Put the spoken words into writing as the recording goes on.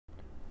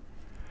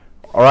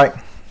Alright,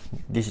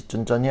 this is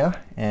Chun Chun here,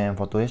 and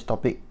for today's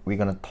topic, we're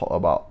gonna talk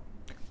about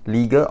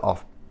legal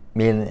of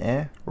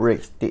millionaire real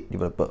estate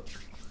developer.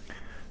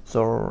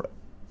 So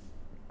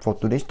for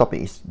today's topic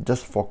is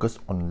just focus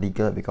on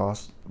legal,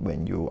 because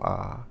when you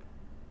are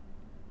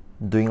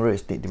doing real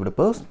estate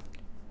developers,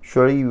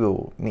 surely you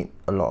will meet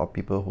a lot of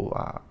people who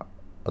are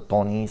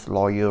attorneys,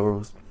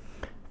 lawyers,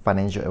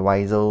 financial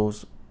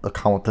advisors,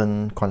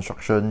 accountant,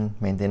 construction,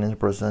 maintenance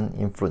person,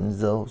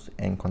 influencers,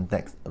 and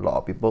contacts a lot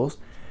of people.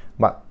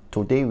 But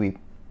today we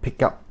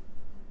pick up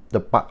the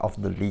part of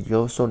the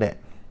legal, so that,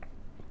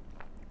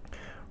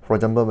 for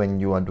example, when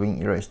you are doing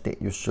real estate,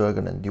 you're sure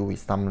gonna deal with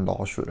some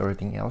lawsuit or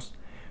everything else.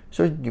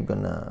 So you're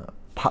gonna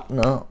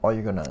partner, or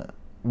you're gonna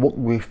work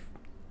with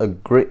a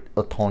great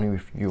attorney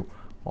with you,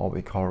 or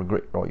we call a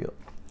great lawyer.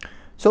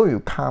 So you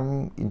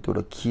come into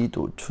the key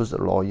to choose a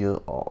lawyer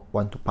or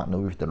want to partner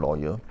with the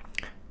lawyer.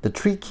 The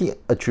three key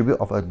attributes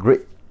of a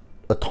great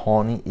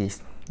attorney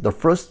is: the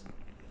first,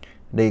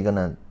 they're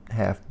gonna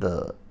have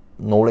the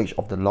knowledge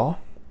of the law.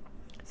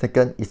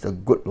 Second is a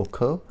good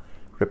local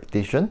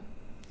reputation.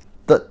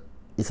 Third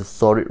is a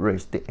solid real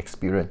estate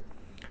experience.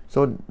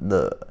 So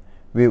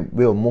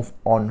we'll move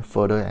on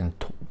further and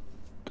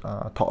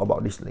talk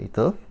about this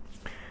later.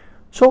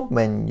 So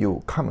when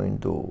you come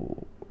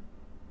into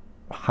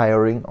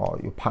hiring or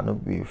you partner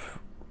with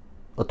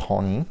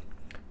attorney,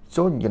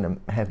 so you're gonna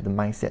have the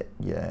mindset,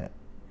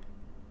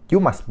 you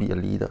must be a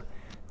leader,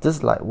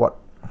 just like what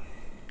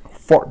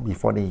Ford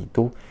before they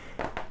do.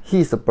 He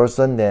is a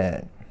person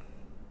that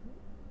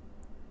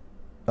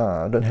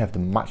don't have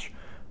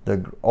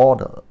all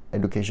the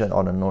education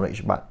or the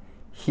knowledge, but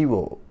he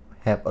will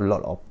have a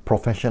lot of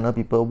professional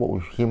people work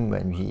with him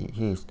when he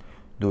is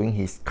doing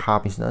his car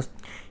business.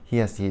 He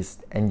has his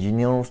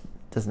engineers,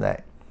 just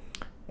like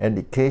in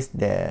the case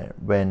that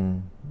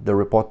when the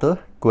reporter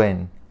go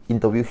and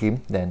interview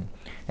him, then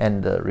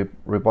and the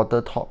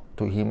reporter talk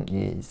to him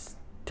is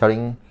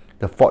telling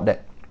the Ford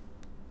that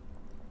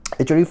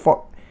actually Ford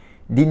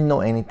didn't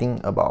know anything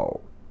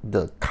about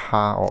the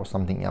car or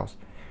something else.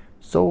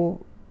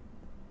 So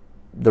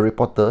the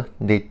reporter,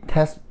 they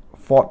test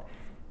Ford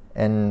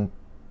and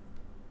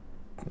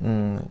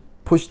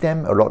push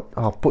him a lot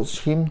of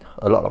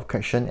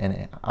questions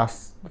and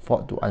ask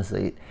Ford to answer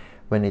it.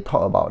 When they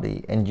talk about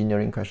the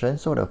engineering question,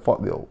 so the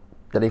Ford will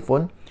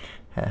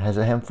has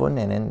a handphone,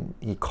 and then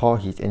he call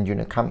his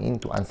engineer come in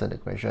to answer the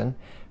question.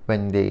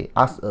 When they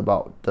ask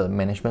about the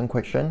management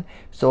question,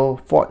 so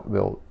Ford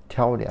will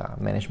tell their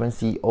management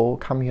CEO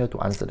come here to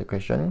answer the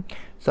question.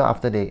 So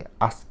after they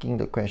asking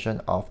the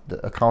question of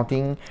the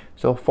accounting,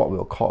 so Ford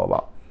will call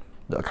about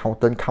the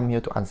accountant come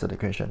here to answer the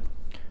question.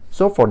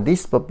 So for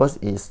this purpose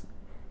is,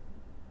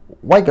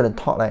 why you gonna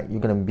talk like you're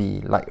gonna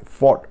be like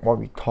Ford? What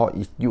we thought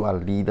is you are a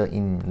leader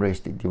in real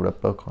estate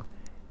developer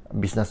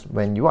business.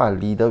 When you are a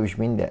leader, which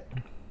means that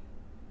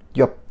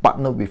you are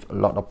partnered with a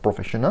lot of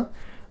professional,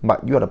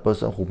 but you are the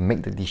person who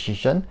make the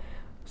decision,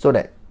 so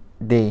that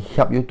they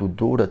help you to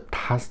do the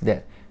task,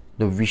 that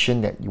the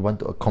vision that you want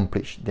to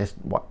accomplish. That's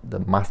what the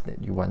mask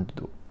that you want to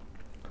do.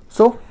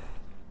 So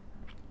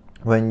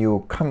when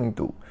you come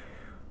into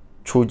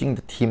choosing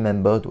the team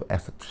member to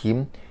as a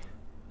team,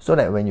 so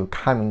that when you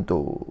come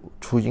into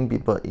choosing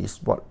people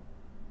is what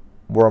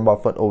Warren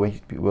Buffett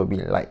always will be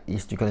like,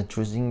 is you're gonna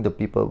choosing the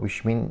people,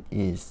 which means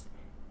is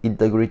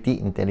integrity,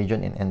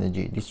 intelligence, and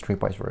energy. These 3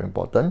 points are very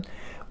important.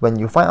 When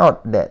you find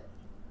out that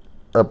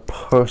a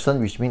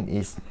person, which means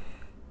is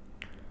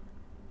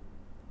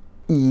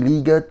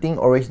illegal thing,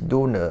 always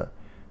do the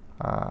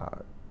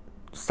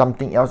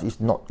something else is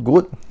not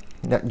good,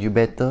 that you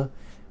better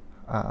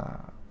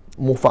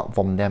move up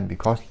from them,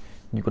 because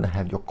you're gonna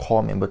have your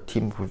core member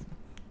team with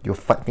you're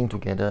fighting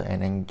together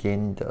and then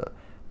gain the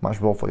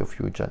much more for your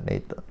future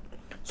later.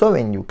 So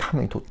when you come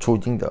into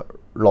choosing the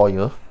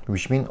lawyer,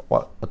 which means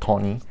what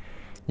attorney,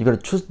 you gotta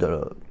choose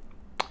the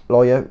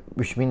lawyer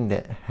which means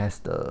that has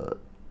the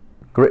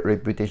great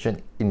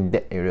reputation in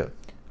that area.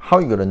 How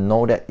you gonna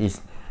know that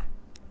is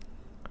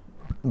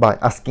by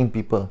asking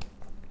people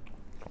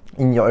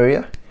in your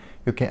area.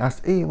 You can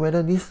ask, hey,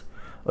 whether this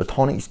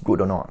attorney is good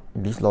or not,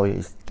 this lawyer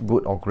is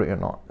good or great or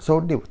not.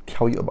 So they will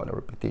tell you about the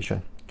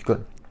reputation.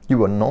 You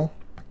will know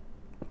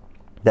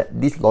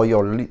that this lawyer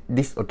or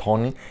this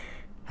attorney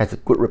has a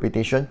good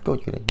reputation, so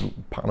you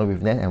partner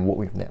with them and work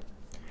with them.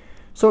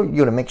 So you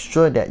gotta make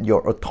sure that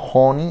your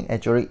attorney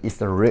actually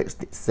is a real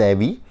estate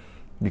savvy,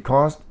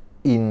 because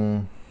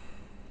in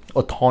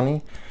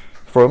attorney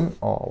firm,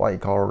 or what you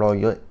call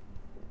lawyer,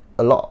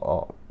 a lot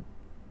of,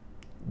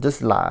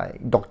 just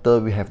like doctor,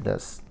 we have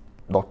this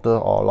doctor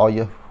or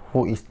lawyer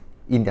who is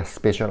in their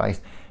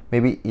specialized,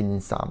 maybe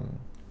in some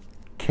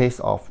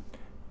case of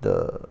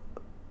the,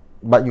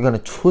 but you're gonna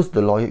choose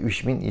the lawyer,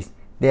 which means is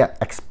they are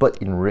expert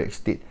in real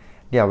estate.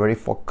 They are very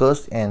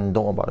focused and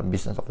know about the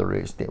business of the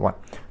real estate one.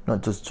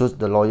 Not just choose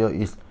the lawyer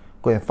is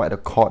go and fight the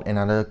court,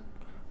 another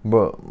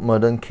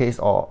murder case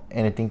or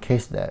anything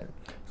case that,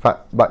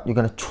 but you're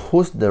gonna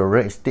choose the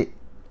real estate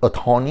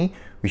attorney,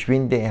 which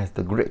means they has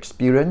the great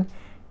experience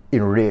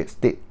in real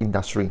estate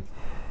industry.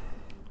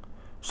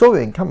 So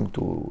when it comes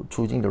to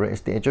choosing the real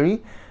estate,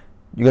 actually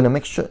you're gonna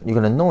make sure, you're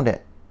gonna know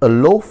that a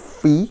low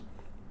fee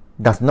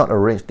does not a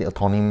real estate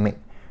attorney make,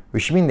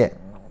 which means that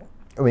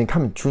when you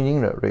come to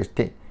choosing the real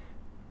estate,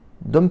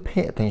 don't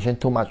pay attention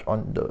too much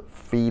on the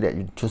fee that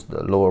you choose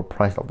the lower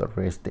price of the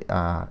real estate,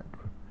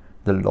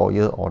 the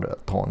lawyer or the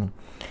attorney,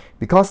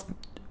 because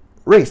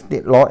real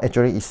estate law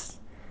actually is,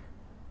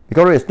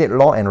 because real estate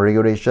law and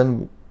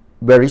regulation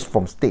varies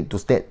from state to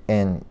state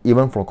and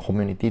even from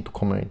community to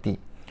community.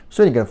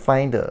 So you can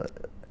find the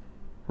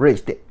real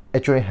estate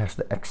actually has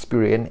the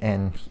experience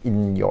and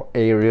in your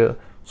area,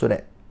 so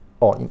that,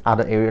 or in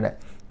other area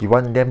that you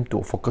want them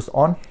to focus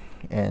on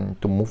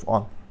and to move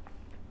on.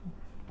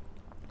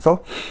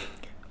 So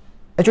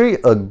actually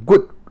a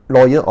good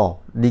lawyer or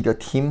legal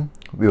team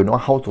will know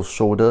how to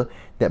shoulder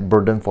that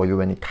burden for you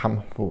when it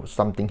comes to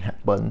something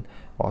happen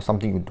or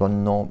something you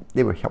don't know.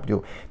 They will help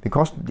you,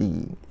 because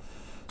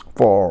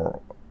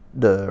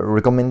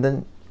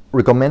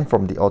recommend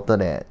from the author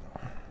that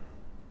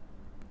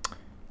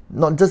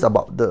not just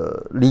about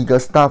the legal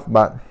stuff,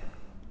 but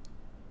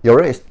your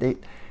real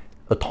estate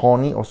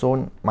attorney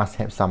also must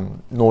have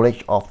some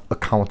knowledge of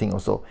accounting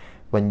also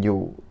when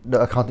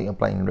the accounting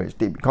apply in real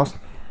estate, because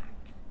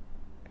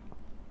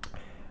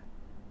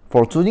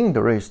for choosing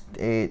the real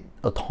estate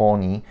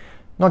attorney,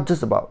 not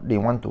just about they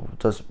want to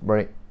just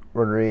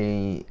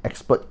very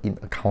expert in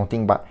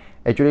accounting, but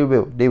actually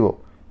they will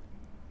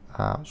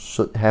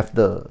should have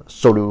the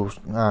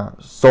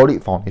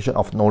solid foundation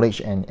of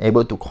knowledge and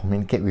able to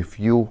communicate with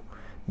you,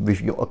 with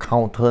your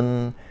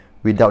accountant,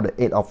 without the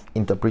aid of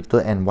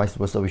interpreter and vice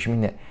versa, which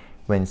means that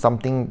when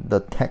something the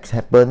tax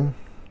happen,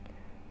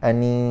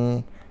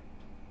 anything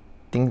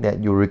that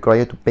you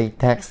require to pay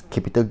tax,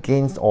 capital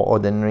gains or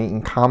ordinary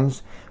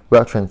incomes,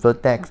 wealth transfer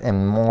tax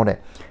and more,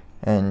 that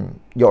and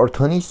your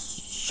attorney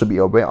should be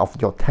aware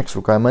of your tax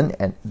requirement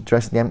and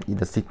address them in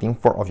the sitting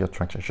for of your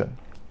transaction.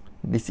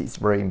 This is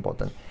very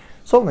important.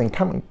 So when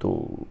coming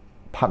to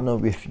partner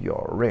with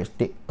your real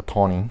estate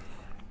attorney,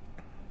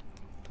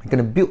 you're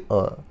gonna build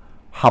a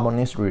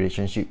harmonious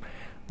relationship,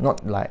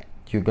 not like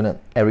you're gonna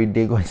every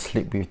day go and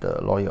sleep with the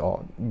lawyer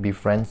or be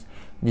friends.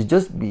 You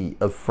just be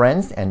a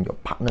friends and your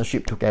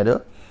partnership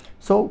together.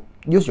 So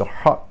use your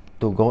heart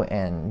to go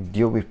and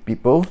deal with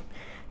people,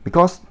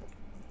 because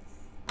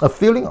a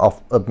feeling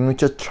of a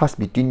mutual trust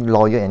between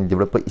lawyer and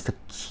developer is the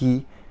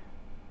key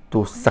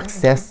to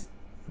successful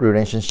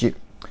relationship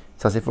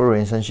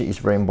is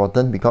very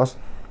important, because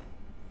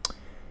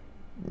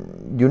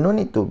you don't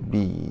need to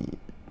be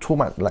too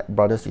much like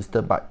brother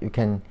sister, but you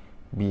can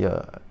be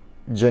a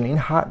genuine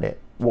heart that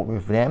work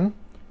with them,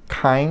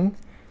 kind,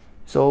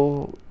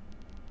 so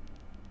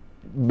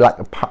like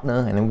a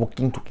partner, and then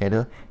working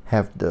together,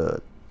 have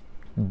the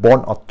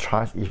bond of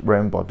trust is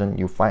very important.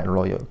 You find a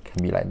lawyer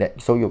can be like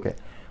that, so you can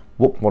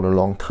work for the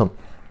long term.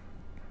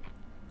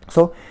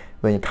 So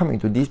when you come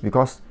into this,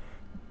 because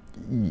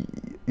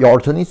your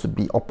attorney should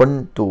be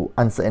open to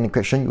answer any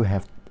question you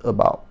have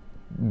about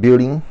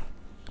building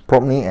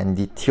properly and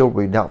detail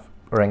without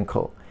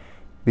rancor,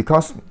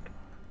 because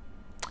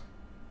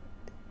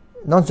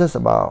not just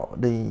about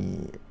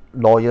the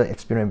lawyer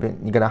experience,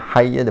 but you're gonna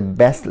hire the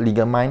best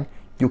legal mind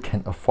you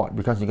can afford,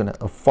 because you're gonna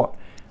afford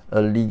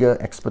a legal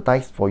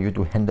expertise for you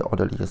to handle all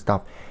the legal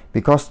stuff.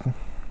 Because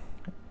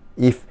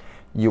if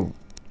you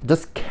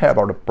just care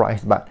about the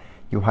price but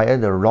you hire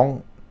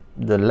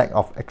the lack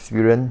of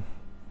experience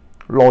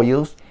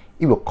lawyers,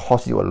 it will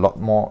cost you a lot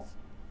more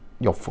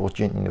your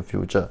fortune in the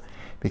future,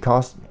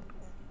 because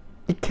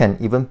it can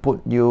even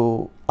put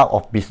you out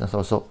of business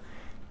also,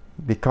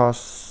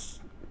 because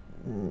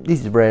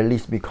this is very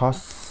least,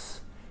 because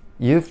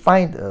you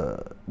find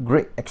a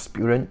great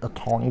experienced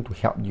attorney to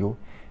help you.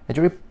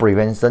 Actually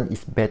prevention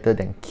is better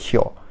than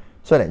cure,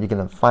 so that you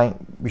can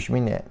find, which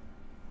means that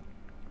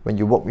when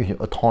you work with your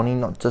attorney,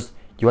 not just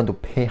you want to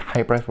pay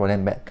high price for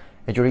them, but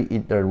actually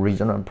it's a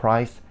reasonable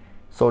price,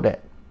 so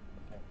that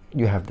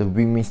you have the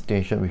win-win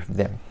situation with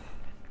them.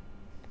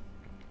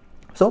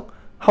 So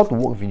how to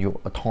work with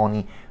your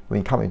attorney when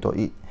you come into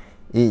it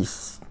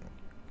is,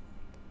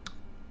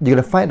 you're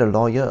gonna find a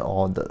lawyer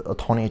or the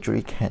attorney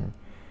actually can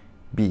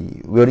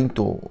be willing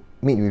to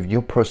meet with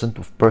you person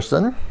to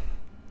person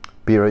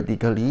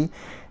periodically,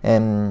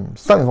 and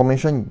some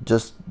information you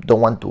just don't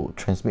want to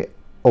transmit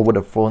over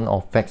the phone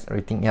or fax,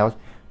 everything else,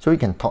 so you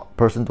can talk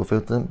person to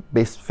person,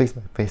 face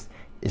by face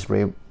is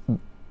really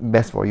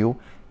best for you.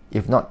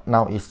 If not,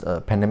 now is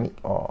a pandemic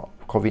or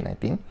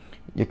COVID-19,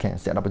 you can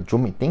set up a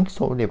Zoom meeting,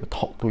 so they will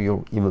talk to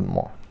you even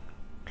more.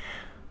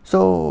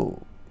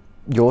 So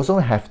you also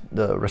have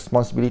the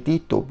responsibility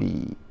to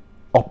be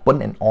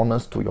open and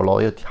honest to your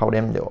lawyer, tell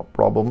them your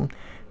problem,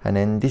 and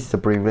then this is a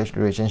privileged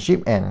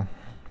relationship, and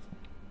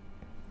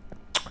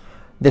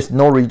there's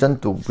no reason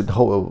to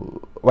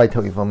withhold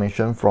vital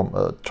information from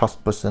a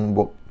trust person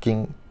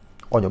working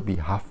on your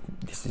behalf.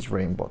 This is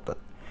very important,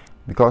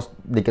 because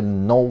they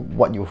can know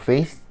what you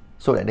face,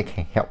 so that they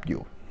can help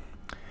you.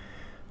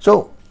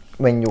 So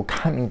when you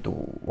come into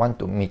want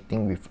to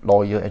meeting with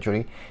lawyer,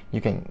 actually you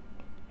can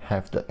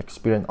have the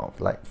experience of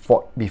like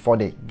before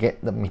they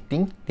get the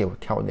meeting, they will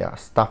tell their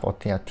staff or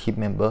their team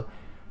member,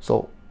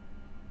 so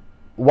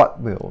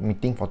what we're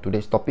meeting for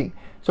today's topic,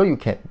 so you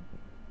can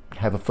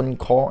have a phone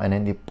call and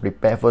then they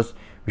prepare first,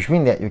 which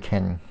means that you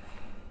can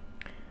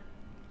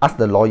ask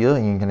the lawyer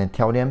and you can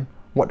tell them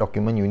what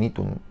document you need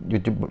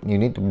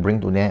to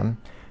bring to them,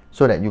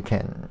 so that you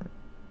can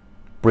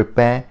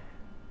prepare.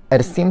 At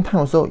the same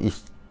time also,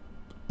 is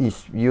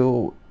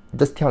you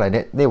just tell like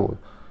that, they will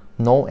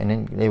know and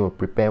then they will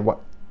prepare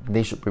what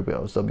they should prepare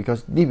also,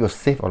 because this will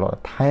save a lot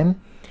of time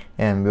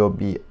and will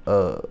be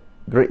a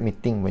great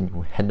meeting when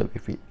you handle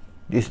with it.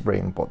 This is very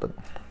important.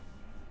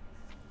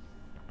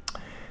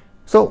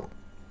 So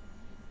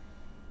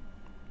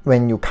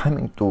when you come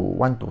into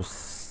want to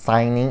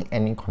signing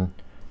any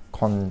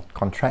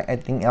contract,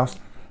 anything else,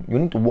 you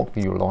need to work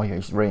with your lawyer.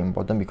 It's very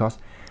important, because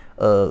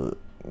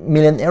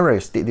millionaire real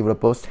estate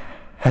developers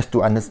has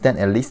to understand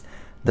at least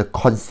the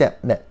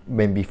concept that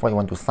when before you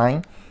want to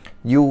sign,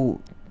 you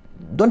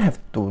don't have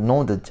to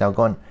know the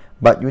jargon,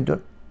 but you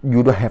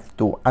don't have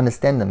to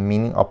understand the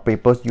meaning of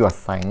papers you are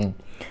signing,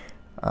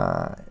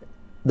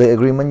 the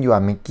agreement you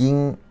are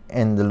making,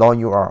 and the law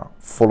you are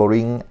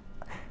following.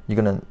 You're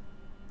gonna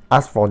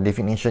ask for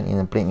definition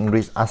in plain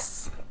English,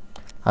 ask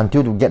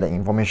until to get the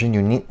information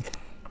you need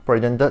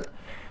presented,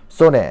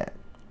 so that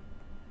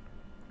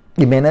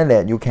the manner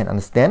that you can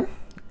understand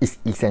is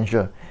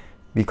essential.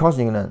 Because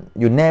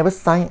you never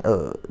sign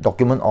a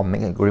document or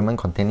make an agreement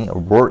containing a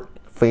word,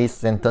 phrase,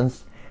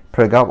 sentence,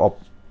 paragraph, or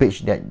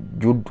page that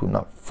you do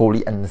not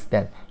fully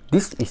understand.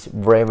 This is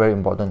very, very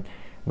important.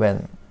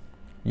 When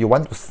you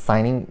want to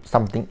signing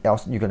something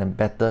else, you're gonna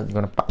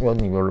partner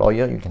with your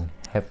lawyer. You can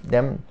have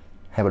them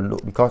have a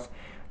look, because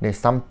there's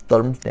some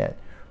terms that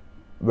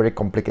very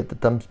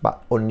complicated terms,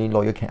 but only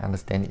lawyer can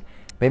understand it.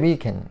 Maybe you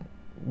can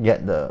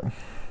get the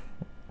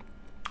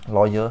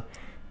lawyer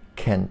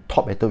can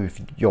talk better with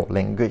your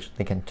language.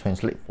 They can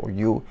translate for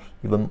you,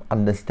 even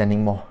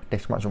understanding more.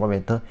 That's much more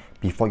better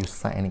before you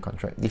sign any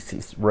contract. This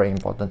is very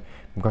important,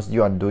 because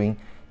you are doing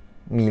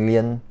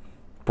million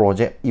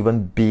project,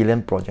 even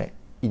billion project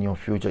in your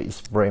future.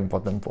 Is very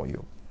important for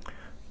you.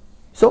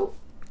 So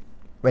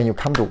when you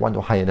come to want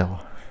to hire the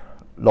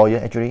lawyer,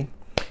 actually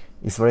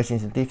it's very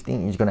sensitive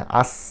thing. It's gonna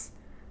ask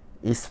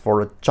is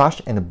for the charge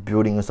and the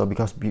building also,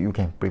 because you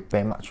can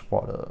prepare much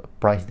for the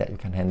price that you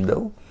can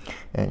handle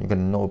and you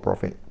can know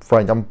profit. For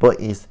example,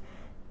 is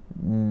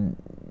how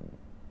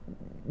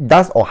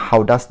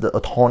does the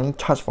attorney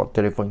charge for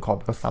telephone call?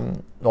 Because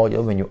some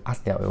lawyer, when you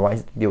ask their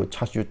advice, they will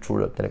charge you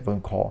through the telephone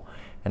call,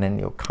 and then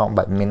they'll count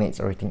by minutes,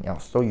 everything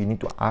else. So you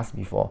need to ask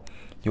before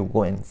you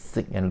go and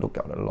seek and look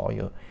at the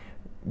lawyer.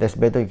 That's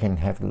better. You can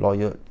have the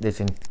lawyer, they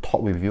can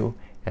talk with you,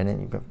 and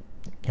then you can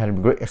have a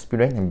great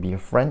experience and be a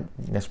friend.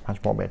 That's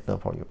much more better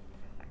for you.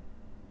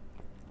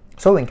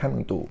 So when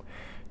coming to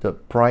the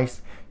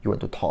price you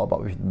want to talk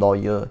about with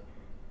lawyer,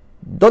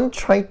 don't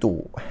try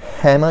to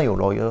hammer your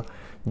lawyer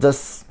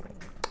just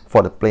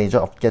for the pleasure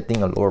of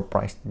getting a lower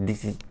price.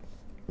 This is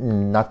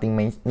nothing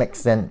makes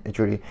sense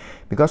actually,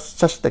 because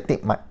such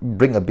technique might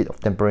bring a bit of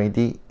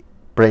temporary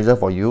pressure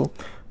for you,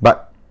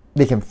 but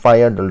they can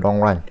fire the long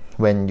run.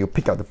 When you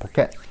pick up the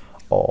pocket,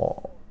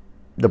 or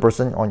the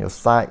person on your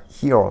side,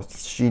 he or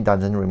she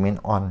doesn't remain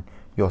on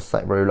your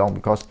side very long,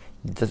 because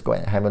you just go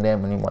and hammer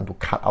them and you want to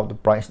cut out the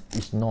price.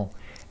 Is no.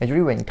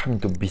 Actually, when you come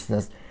into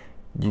business,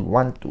 you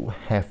want to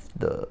have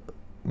the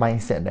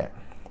mindset that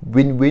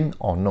win-win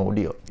or no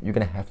deal. You're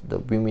gonna have the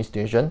win-win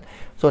situation,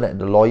 so that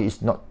the lawyer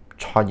is not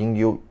charging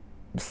you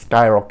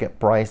skyrocket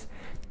price.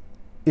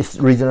 It's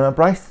reasonable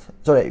price,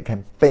 so that you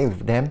can pay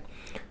with them,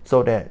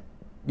 so that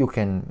you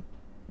can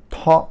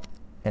talk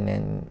and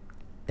then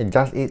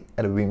adjust it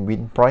at a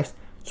win-win price,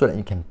 so that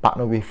you can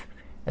partner with.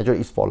 Actually,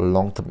 it's for the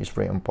long term. It's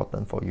very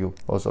important for you.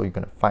 Also, you're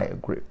gonna find a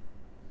great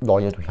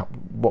lawyer to help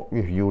work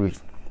with you.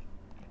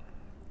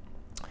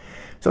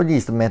 So this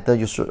is the matter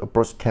you should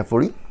approach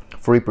carefully,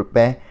 fully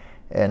prepare,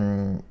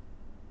 and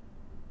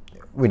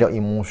without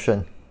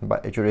emotion.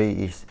 But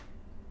actually, is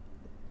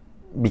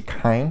be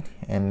kind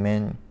and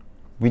man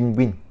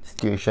win-win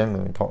situation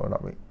when we talk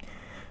about it.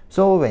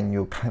 So when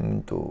you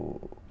come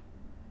to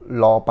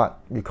law part,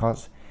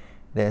 because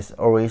there's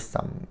always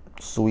some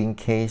suing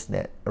case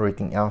that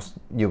everything else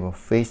you will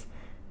face,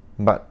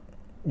 but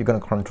you're gonna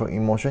control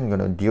emotion, you're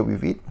gonna deal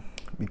with it,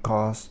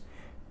 because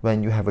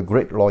when you have a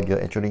great lawyer,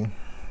 actually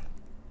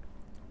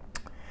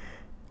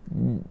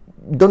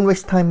don't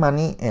waste time,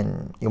 money,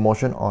 and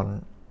emotion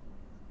on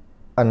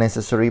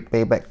unnecessary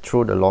payback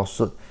through the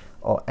lawsuit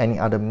or any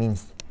other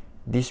means.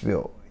 This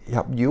will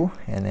help you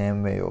and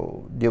then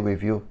will deal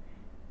with you.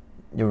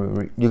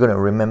 You're gonna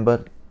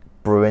remember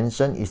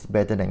prevention is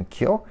better than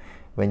cure.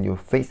 When you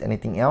face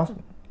anything else,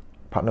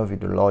 partner with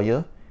the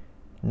lawyer,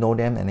 know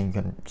them, and then you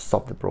can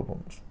solve the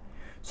problems.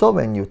 So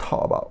when you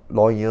talk about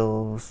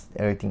lawyers,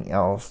 everything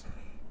else,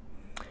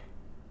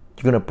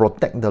 you're gonna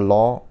protect the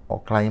law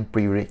or client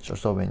privilege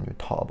also when you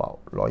talk about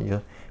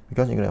lawyer,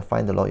 because you're gonna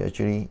find the lawyer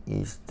actually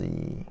is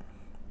the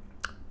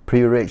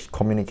privilege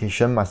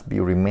communication must be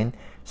remain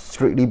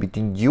strictly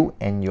between you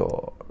and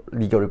your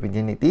legal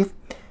representative.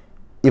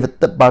 If a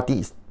third party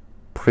is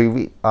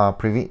privy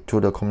to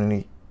the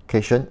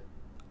communication,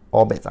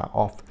 all bets are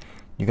off.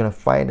 You're gonna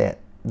find that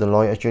the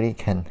lawyer actually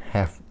can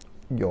have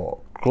your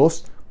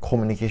close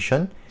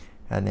communication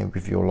and then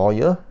with your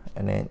lawyer,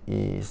 and then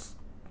is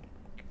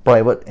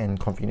private and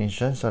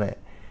confidential, so that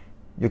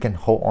you can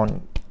hold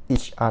on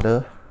each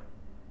other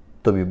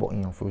to be working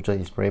in your future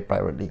is very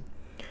privately.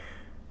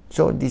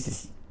 So this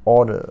is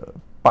all the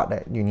part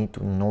that you need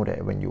to know,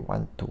 that when you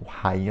want to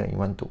hire, you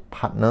want to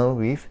partner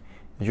with,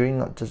 actually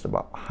not just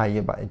about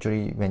hire, but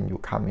actually when you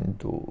come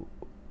into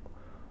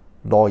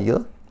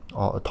lawyer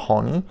or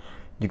attorney,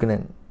 you're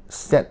gonna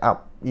set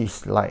up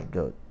is like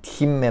a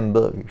team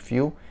member with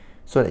you,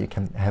 so that you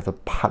can have a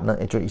partner.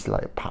 Actually it's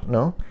like a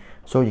partner,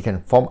 so you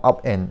can form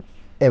up an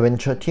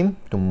adventure team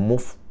to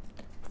move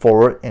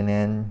forward and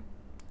then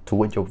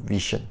towards your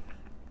vision.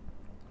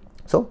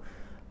 So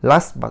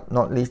last but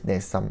not least,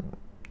 there's some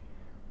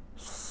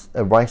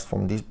advice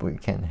from this book you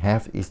can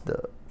have. Is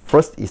the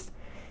first is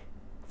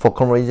for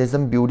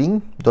conversation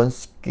building, don't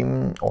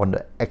scheme on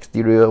the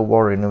exterior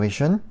wall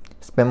renovation.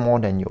 Spend more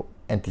than you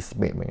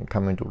anticipate when you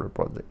come into the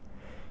project.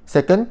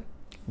 Second,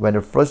 when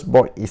the first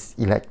board is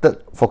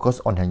elected,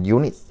 focus on the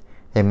units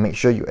and make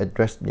sure you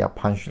address their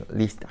punch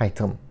list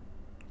item.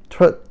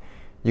 Third,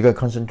 you can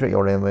concentrate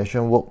your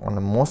renovation work on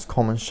the most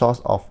common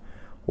source of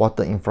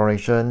water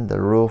infiltration, the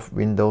roof,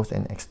 windows,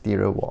 and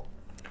exterior wall.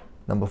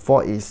 Number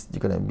 4 is you're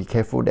gonna be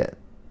careful that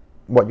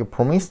what you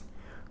promised.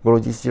 Go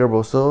this year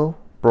also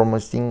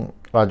promising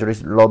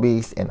luxurious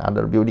lobbies and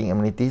other building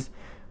amenities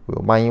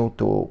will bind you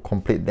to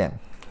complete them.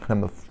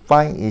 Number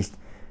 5 is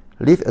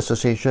leave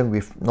association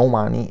with no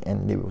money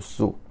and they will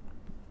sue.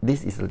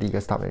 This is the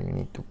legal stuff that you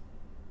need to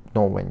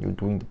know when you're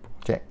doing the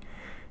project.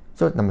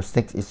 So number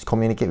 6 is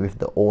communicate with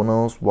the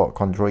owners while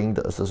controlling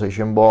the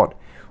association board.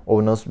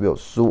 Owners will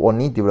sue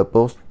only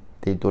developers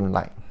they don't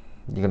like.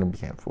 You're gonna be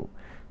careful.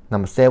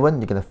 Number 7,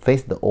 you're gonna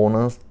face the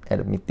owners at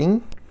a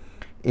meeting.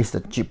 It's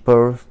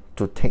cheaper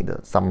to take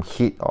some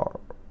hit or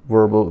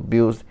verbal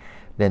abuse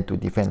than to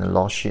defend a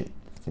lawsuit.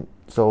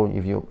 So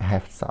if you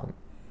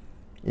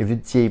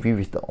JV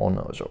with the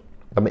owner also.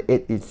 Number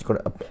 8 is going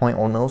to appoint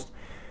owners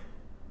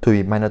to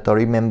be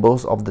mandatory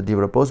members of the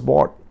developers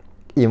board,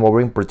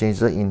 involving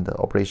purchasers in the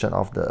operation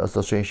of the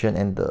association,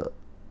 and the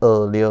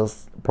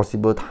earliest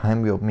possible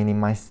time will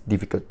minimize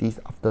difficulties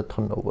after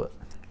turnover.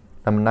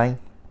 Number 9,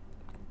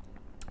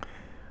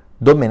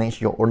 don't manage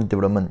your own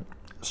development,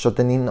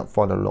 certainly not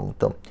for the long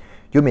term.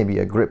 You may be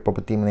a great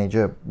property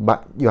manager,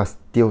 but you are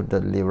still the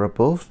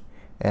developers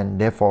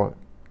and therefore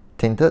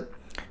tainted.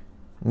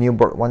 New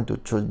board want to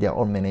choose their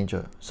own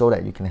manager so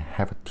that you can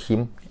have a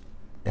team.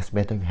 It's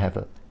better you have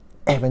an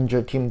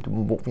adventure team to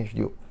work with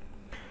you.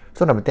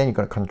 So number 10, you're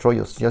going to control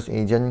your sales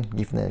agent,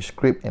 give them a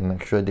script and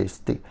make sure they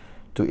stick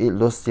to it.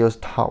 Those sales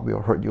talk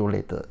will hurt you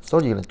later. So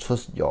you're going to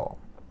choose your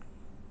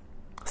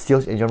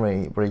sales agent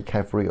very, very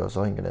carefully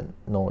also. You're going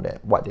to know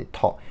that what they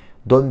talk.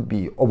 Don't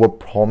be over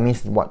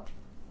promised what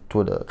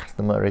to the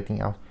customer,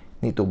 everything else.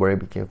 Need to very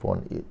be careful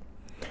on it.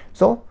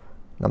 So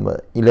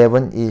number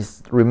 11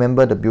 is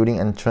remember the building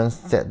entrance,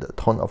 set the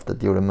tone of the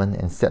development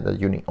and set the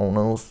unit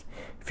owners,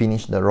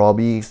 finish the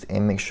lobbies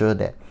and make sure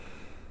that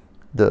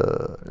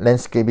the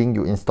landscaping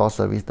you install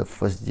service the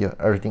first year.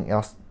 Everything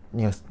else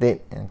near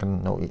state and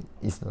can know it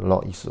is the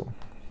law issue.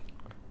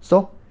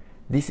 So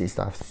this is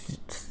a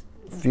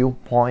few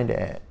points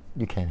that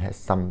you can have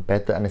some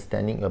better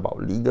understanding about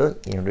legal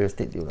in real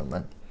estate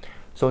development.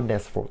 So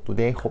that's for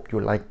today. Hope you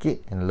like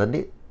it and learn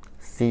it.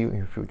 See you in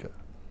the future.